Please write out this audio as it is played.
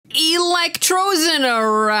Electro's in a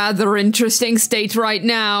rather interesting state right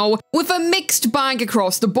now, with a mixed bag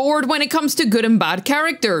across the board when it comes to good and bad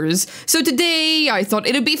characters. So today, I thought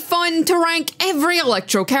it'd be fun to rank every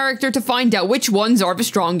Electro character to find out which ones are the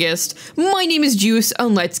strongest. My name is Juice,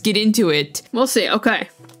 and let's get into it. We'll see, okay.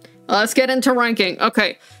 Let's get into ranking.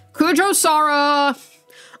 Okay, Kujou Sara,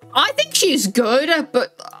 I think she's good,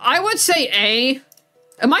 but I would say A.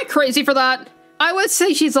 Am I crazy for that? I would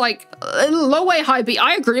say she's like low A, high B.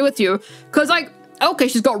 I agree with you. Because like, okay,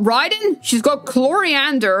 she's got Raiden, she's got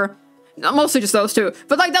Clorinde, mostly just those two.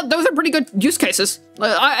 But like, those are pretty good use cases.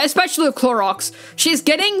 Especially with Clorox. She's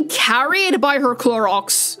getting carried by her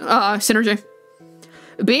Clorox synergy.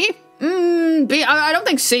 B? B, I don't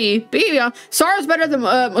think C. B, yeah. Sara's better than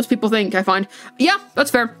most people think, I find. Yeah, that's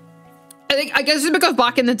fair. I guess it's because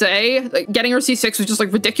back in the day, like, getting her C6 was just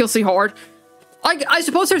like ridiculously hard. I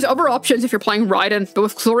suppose there's other options if you're playing Raiden, but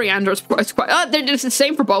with Clorinde, it's quite... it's the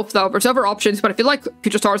same for both, though. There's other options, but I feel like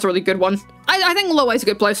Kujou Sara is a really good one. I think low A is a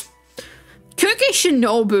good place. Kuki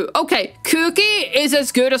Shinobu. Okay, Kuki is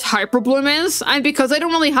as good as Hyperbloom is, and because I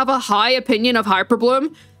don't really have a high opinion of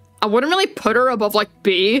Hyperbloom, I wouldn't really put her above, like,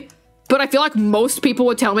 B, but I feel like most people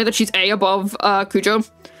would tell me that she's A above Kujou.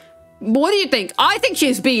 What do you think? I think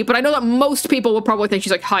she's B, but I know that most people would probably think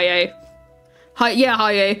she's, like, high A.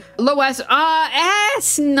 High A. Low S.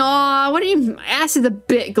 S? No. What do you... S is a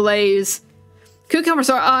bit glaze. Cucumber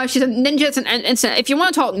Sara. She's a ninja. It's an instant. If you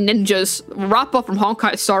want to talk ninjas, wrap up from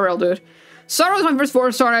Honkai Sara, dude. Sara was my first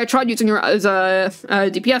 4-star. I tried using her as a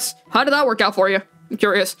DPS. How did that work out for you? I'm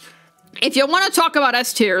curious. If you want to talk about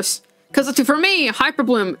S tiers, because for me,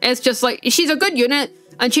 Hyperbloom is just like... She's a good unit,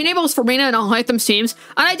 and she enables Farina and Alhaitham's teams.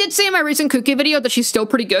 And I did say in my recent Kuki video that she's still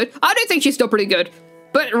pretty good. I do think she's still pretty good.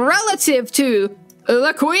 But relative to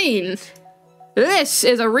the Queen, this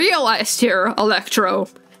is a real S tier Electro.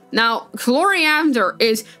 Now, Clorinde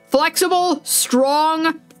is flexible,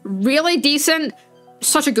 strong, really decent,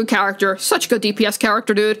 such a good character, such a good DPS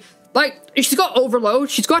character, dude. Like, she's got Overload,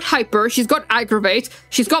 she's got Hyper, she's got Aggravate,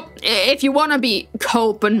 she's got, if you want to be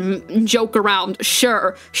cope and joke around,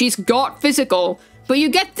 sure, she's got Physical, but you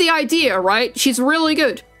get the idea, right? She's really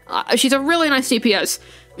good. She's a really nice DPS.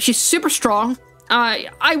 She's super strong.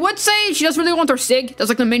 I would say she doesn't really want her Sig. That's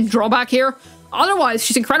like the main drawback here. Otherwise,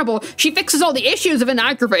 she's incredible. She fixes all the issues of an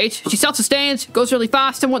Aggravate. She self-sustains, goes really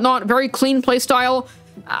fast and whatnot. Very clean playstyle.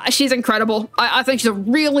 She's incredible. I think she's a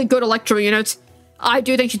really good Electro unit. I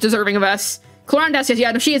do think she's deserving of S. Clorinde S,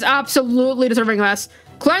 yeah, no, she is absolutely deserving of S.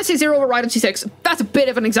 Clorinde C0 over Raiden C6. That's a bit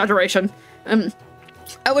of an exaggeration.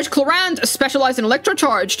 I wish Clorinde specialized in Electro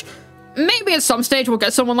Charged. Maybe at some stage we'll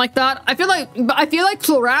get someone like that. I feel like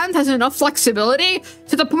Clorinde has enough flexibility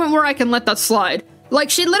to the point where I can let that slide. Like,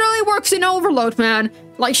 she literally works in Overload, man.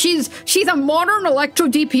 Like, she's a modern Electro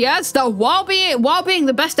DPS that while being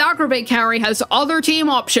the best Aggravate carry has other team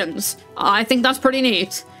options. I think that's pretty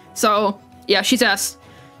neat. So, yeah, she's S.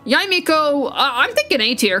 Yae Miko, I'm thinking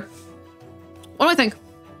A tier. What do I think?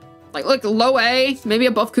 Like low A, maybe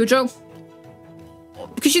above Kujou?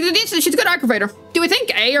 Because she's a good aggravator. Do we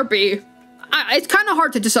think A or B? It's kind of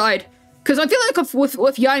hard to decide. Because I feel like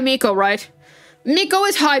with Yae Miko, right? Miko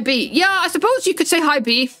is high B. Yeah, I suppose you could say high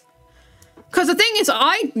B. Because the thing is,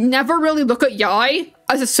 I never really look at Yae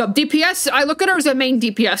as a sub DPS. I look at her as a main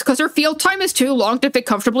DPS. Because her field time is too long to fit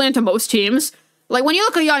comfortably into most teams. Like, when you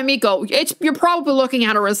look at Yae Miko, you're probably looking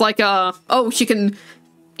at her as like oh, she can...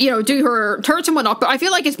 you know, do her turrets and whatnot, but I feel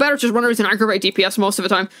like it's better to just run her as an Aggravate DPS most of the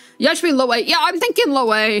time. Yeah, it should be low A. Yeah, I'm thinking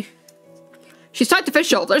low A. She's tied to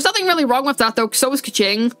Fischl. There's nothing really wrong with that, though, because so is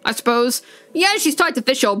Keqing, I suppose. Yeah, she's tied to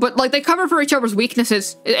Fischl, but, like, they cover for each other's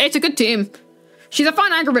weaknesses. It's a good team. She's a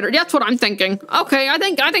fine Aggravator. Yeah, that's what I'm thinking. Okay, I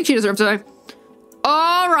think she deserves it.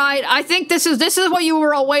 Alright, I think this is what you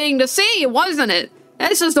were all waiting to see, wasn't it?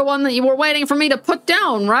 This is the one that you were waiting for me to put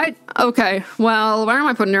down, right? Okay, well, where am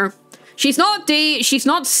I putting her? She's not D, she's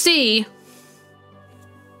not C.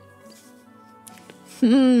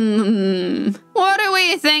 What do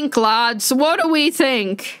we think, lads? What do we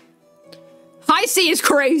think? High C is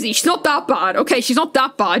crazy. She's not that bad. Okay, she's not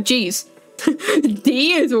that bad. Jeez.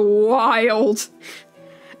 D is wild.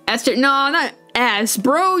 S, no, not S.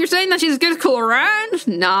 Bro, you're saying that she's as good as Clorinde?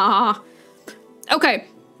 Nah. Okay.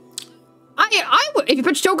 If you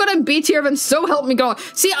put Shogun in B tier, then so help me God.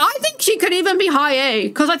 See, I think she could even be high A,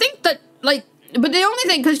 because I think that, like, but the only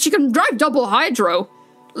thing, because she can drive double Hydro.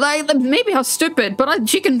 Like, maybe how stupid, but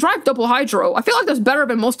she can drive double Hydro. I feel like that's better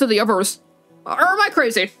than most of the others. Or am I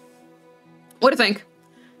crazy? What do you think?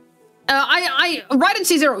 Raiden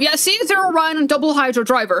C0. Yeah, C0 Raiden double Hydro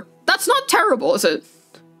driver. That's not terrible, is it?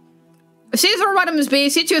 Caesar Raiden is B,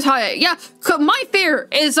 C2 is high A. Yeah, my fear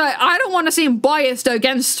is that I don't want to seem biased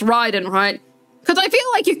against Raiden, right? Because I feel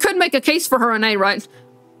like you could make a case for her in A, right?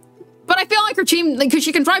 But I feel like her team, because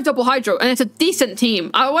she can drive double hydro, and it's a decent team.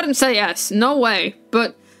 I wouldn't say yes, no way.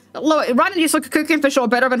 But look, Raiden just like a Kuki and Fischl are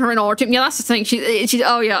better than her in all her team. Yeah, that's the thing. She's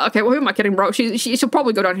oh yeah, okay. Well, who am I kidding, bro? She'll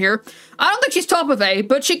probably go down here. I don't think she's top of A,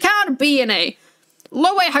 but she can be in A.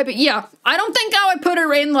 Low A, high B. Yeah, I don't think I would put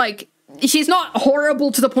her in like. She's not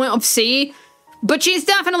horrible to the point of C, but she's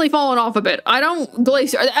definitely fallen off a bit. I don't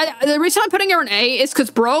glaze her. The reason I'm putting her in A is because,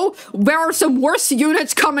 bro, there are some worse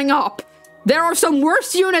units coming up. There are some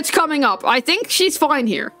worse units coming up. I think she's fine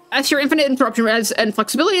here. As your infinite interruption and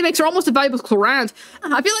flexibility makes her almost as valuable as Clorinde.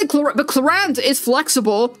 I feel like Clorinde is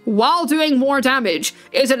flexible while doing more damage.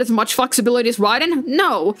 Is it as much flexibility as Raiden?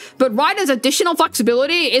 No. But Raiden's additional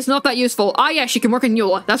flexibility is not that useful. Ah, yeah, she can work in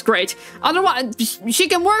Eula. That's great. Otherwise, she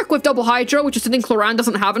can work with double hydro, which is something Clorinde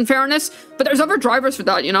doesn't have in fairness. But there's other drivers for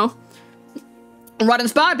that, you know?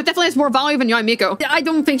 Raiden's bad, but definitely has more value than Yae Miko. I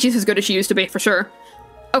don't think she's as good as she used to be, for sure.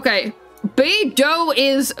 Okay. Beidou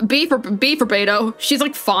is B for Beidou. She's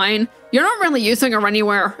like fine. You're not really using her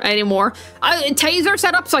anywhere anymore. Taser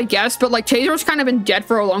setups, I guess, but like Taser's kind of been dead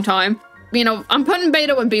for a long time. You know, I'm putting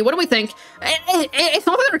Beidou in B. What do we think? It's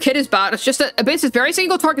not that her kit is bad. It's just that Abyss is very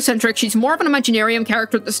single target centric. She's more of an Imaginarium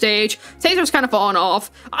character at the stage. Taser's kind of fallen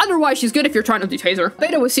off. Otherwise, she's good if you're trying to do Taser.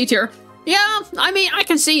 Beidou is C tier. Yeah, I mean, I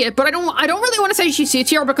can see it, but I don't really want to say she's C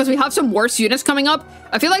tier because we have some worse units coming up.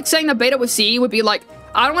 I feel like saying that Beidou was C would be like,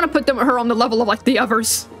 I don't want to put her on the level of like the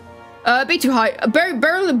others. B too high.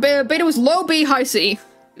 Beidou was low B, high C.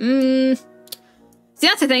 See,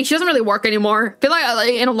 that's the thing. She doesn't really work anymore. I feel like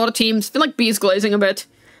in a lot of teams, I feel like B is glazing a bit.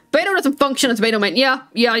 Beidou doesn't function as Beidou main. Yeah,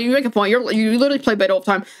 you make a point. You literally play Beidou all the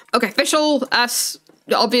time. Okay, Fischl, S,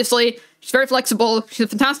 obviously. She's very flexible. She's a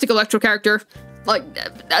fantastic Electro character. Like,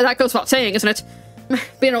 that goes without saying, isn't it? But,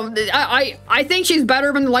 you know, I think she's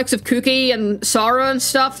better than the likes of Kuki and Sara and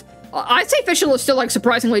stuff. I'd say Fischl is still, like,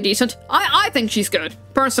 surprisingly decent. I think she's good,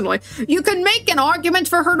 personally. You can make an argument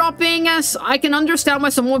for her not being S. I can understand why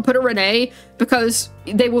someone would put her in A, because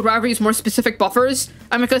they would rather use more specific buffers,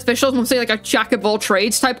 and because Fischl's mostly, like, a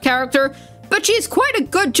jack-of-all-trades type character. But she's quite a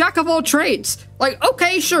good jack-of-all-trades. Like,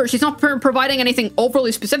 okay, sure, she's not providing anything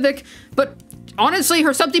overly specific, but honestly,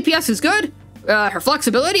 her sub-DPS is good. Her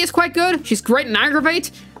flexibility is quite good. She's great in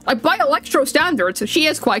Aggravate. Like, by Electro standards, she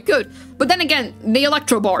is quite good. But then again, the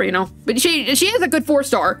Electro bar, you know. But she is a good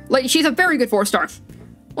 4-star. Like, she's a very good 4-star.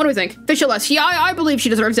 What do we think? Fischl S. Yeah, I believe she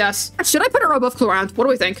deserves S. Should I put her above Clorinde? What do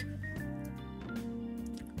we think?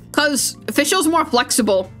 Because Fischl's more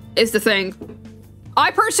flexible, is the thing. I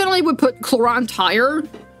personally would put Clorinde higher.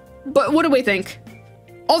 But what do we think?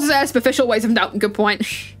 Also S, but Fischl weighs him down. Good point.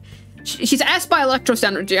 She's S by Electro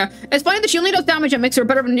standards, yeah. It's funny that she only does damage and makes her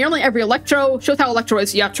better than nearly every Electro. Shows how Electro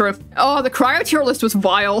is, yeah, true. Oh, the cryo tier list was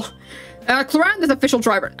vile. Clorinde is a Fischl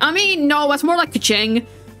driver. I mean, no, that's more like Keqing.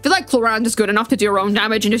 I feel like Clorinde is good enough to do her own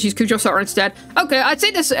damage and just use Kujou Sara instead. Okay, I'd say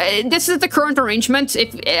this is the current arrangement.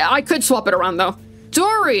 If I could swap it around, though.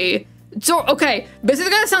 Dori. Okay, this is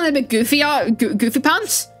gonna sound a bit goofy, goofy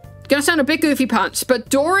pants. It's gonna sound a bit goofy pants, but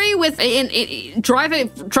Dori with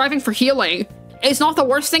driving for healing. It's not the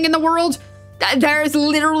worst thing in the world. There's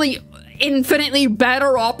literally infinitely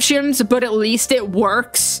better options, but at least it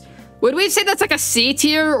works. Would we say that's like a C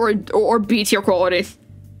tier or B tier quality?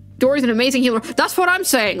 Dori's an amazing healer. That's what I'm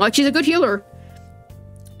saying. Like, she's a good healer.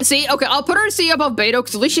 See, okay, I'll put her in C above Beidou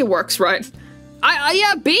because at least she works, right?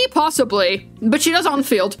 Yeah, B possibly, but she does on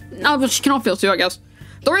field. No, but she can on field too, I guess.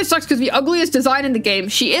 Dori sucks because the ugliest design in the game.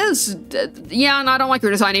 She is, yeah, and I don't like her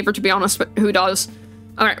design either, to be honest, but who does?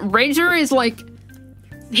 All right, Razor is like,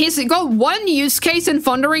 he's got one use case in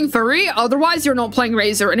Thundering Fury, otherwise you're not playing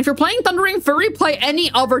Razor. And if you're playing Thundering Fury, play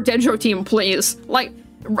any other Dendro team, please. Like,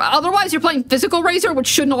 otherwise you're playing physical Razor, which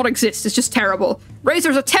should not exist. It's just terrible.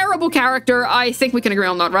 Razor's a terrible character. I think we can agree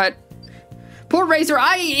on that, right? Poor Razor.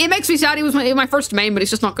 It makes me sad. He was my first main, but he's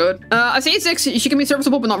just not good. I say 6. She can be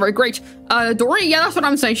serviceable, but not very great. Dori, yeah, that's what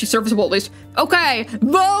I'm saying. She's serviceable at least. Okay,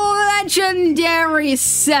 the legendary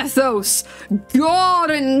Sethos,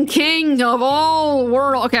 God and King of all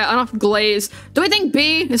world. Okay, enough glaze. Do we think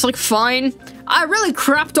B is like fine? I really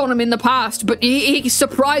crapped on him in the past, but he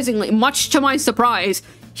surprisingly, much to my surprise,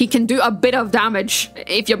 he can do a bit of damage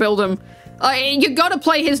if you build him. You gotta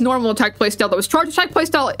play his normal attack playstyle though. His charge attack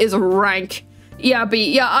playstyle is rank. Yeah,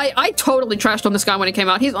 B. Yeah, I totally trashed on this guy when he came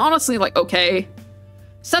out. He's honestly, like, okay.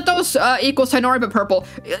 Sethos equals Tinori but purple.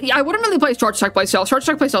 I wouldn't really play his charge attack playstyle. Charge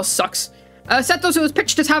attack playstyle sucks. Sethos, who was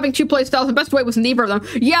pitched as having 2 playstyles, the best way was neither of them.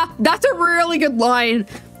 Yeah, that's a really good line.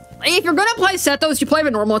 If you're gonna play Sethos, you play the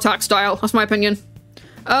normal attack style. That's my opinion.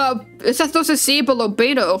 Sethos is C below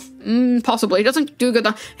Beidou. Possibly. He doesn't do good.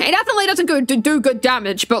 He definitely doesn't do good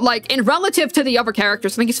damage, but like in relative to the other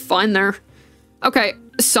characters, I think he's fine there. Okay,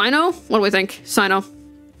 Cyno? What do we think? Cyno.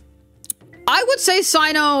 I would say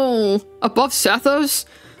Cyno above Sethos.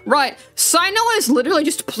 Right, Cyno is literally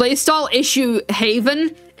just playstyle issue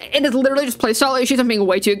haven. It is literally just playstyle issues and being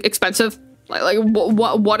way too expensive. Like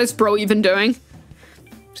what is bro even doing?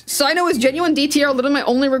 Cyno is genuine D tier, literally my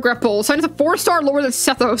only regret pull. Cyno's a 4-star lower than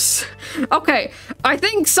Sethos. Okay, I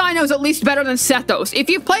think Cyno's at least better than Sethos. If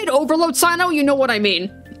you've played Overload Cyno, you know what I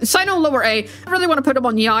mean. Cyno lower A. I really want to put him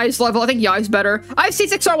on Yae's level. I think Yae's better. I have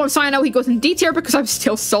C6R1 Cyno. He goes in D tier because I'm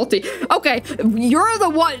still salty. Okay, you're the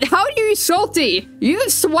one. How are you salty? You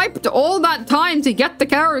swiped all that time to get the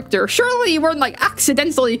character. Surely you weren't like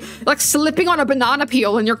accidentally like slipping on a banana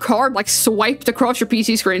peel and your card like swiped across your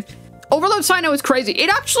PC screen. Overload Cyno is crazy. It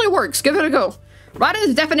actually works. Give it a go.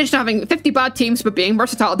 Raiden's definition of having 50 bad teams but being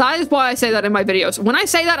versatile. That is why I say that in my videos. When I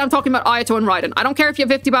say that, I'm talking about Ayato and Raiden. I don't care if you have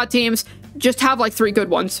 50 bad teams. Just have like 3 good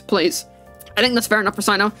ones, please. I think that's fair enough for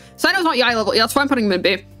Cyno. Cyno's not Yae level. Yeah, that's why I'm putting him in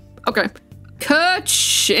B. Okay.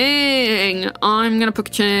 Keqing. I'm gonna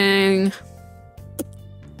put Keqing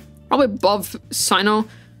probably above Cyno.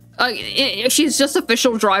 She's just a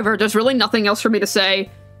Fischl driver. There's really nothing else for me to say.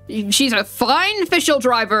 She's a fine Fischl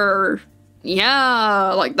driver.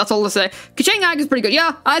 Yeah, like, that's all to say. Keqing Ag is pretty good.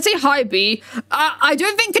 Yeah, I'd say high B. I do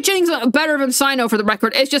think Keqing's better than Cyno for the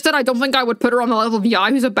record. It's just that I don't think I would put her on the level of Yae,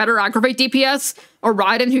 who's a better aggravate DPS, or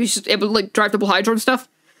Raiden, who's able to, like, drive double Hydro and stuff.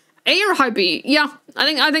 A or high B. Yeah,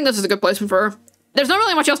 I think this is a good placement for her. There's not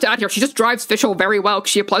really much else to add here. She just drives Fischl very well because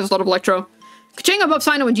she applies a lot of Electro. Keqing above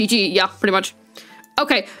Cyno and GG. Yeah, pretty much.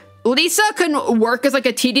 Okay, Lisa can work as, like,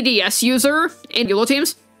 a TDDS user in Elo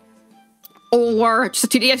teams. Or just a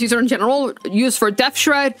TDS user in general, used for Death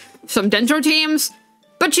Shred, some Dendro teams,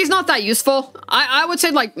 but she's not that useful. I would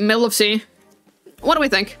say like middle of C. What do we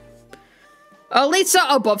think? Lisa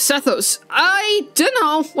above Sethos. I don't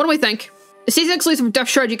know. What do we think? C6 Lisa from Death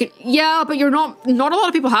Shred, you can, yeah, but you're not a lot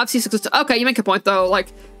of people have C6. Okay, you make a point though.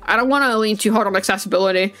 Like, I don't want to lean too hard on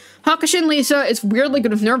accessibility. Hakushin Lisa is weirdly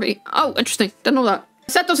good with Nervy. Oh, interesting. Didn't know that.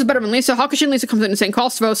 Sethos is better than Lisa. Hakushin Lisa comes in the same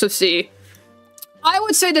cost, so C. I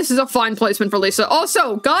would say this is a fine placement for Lisa.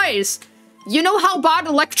 Also, guys, you know how bad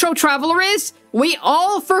Electro Traveler is? We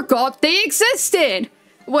all forgot they existed.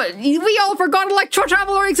 What? We all forgot Electro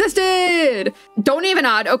Traveler existed. Don't even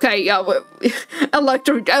add. Okay, yeah.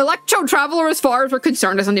 Electro Traveler, as far as we're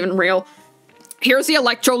concerned, isn't even real. Here's the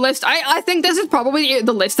Electro list. I think this is probably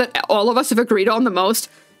the list that all of us have agreed on the most.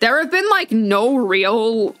 There have been, like, no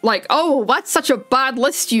real, like, oh, that's such a bad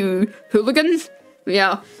list, you hooligan.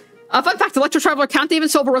 Yeah. Fun fact, Electro Traveler can't even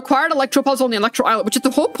solve a required Electro puzzle on the Electro Islet, which is the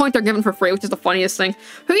whole point they're given for free, which is the funniest thing.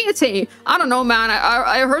 Who can you say? I don't know, man.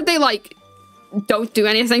 I heard they, like, don't do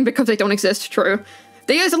anything because they don't exist. True.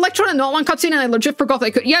 They use Electro in a not one cutscene, and I legit forgot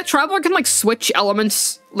they could. Yeah, Traveler can, like, switch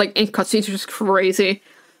elements, like, in cutscenes, which is crazy.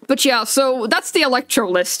 But yeah, so that's the Electro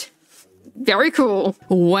list. Very cool.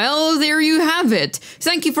 Well, there you have it.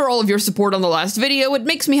 Thank you for all of your support on the last video. It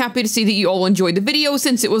makes me happy to see that you all enjoyed the video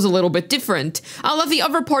since it was a little bit different. I'll have the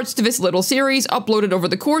other parts to this little series uploaded over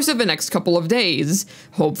the course of the next couple of days.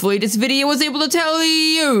 Hopefully this video was able to tell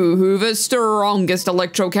you who the strongest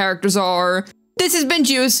Electro characters are. This has been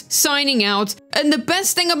Juice, signing out, and the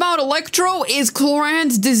best thing about Electro is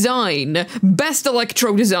Clorinde's design. Best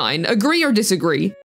Electro design. Agree or disagree?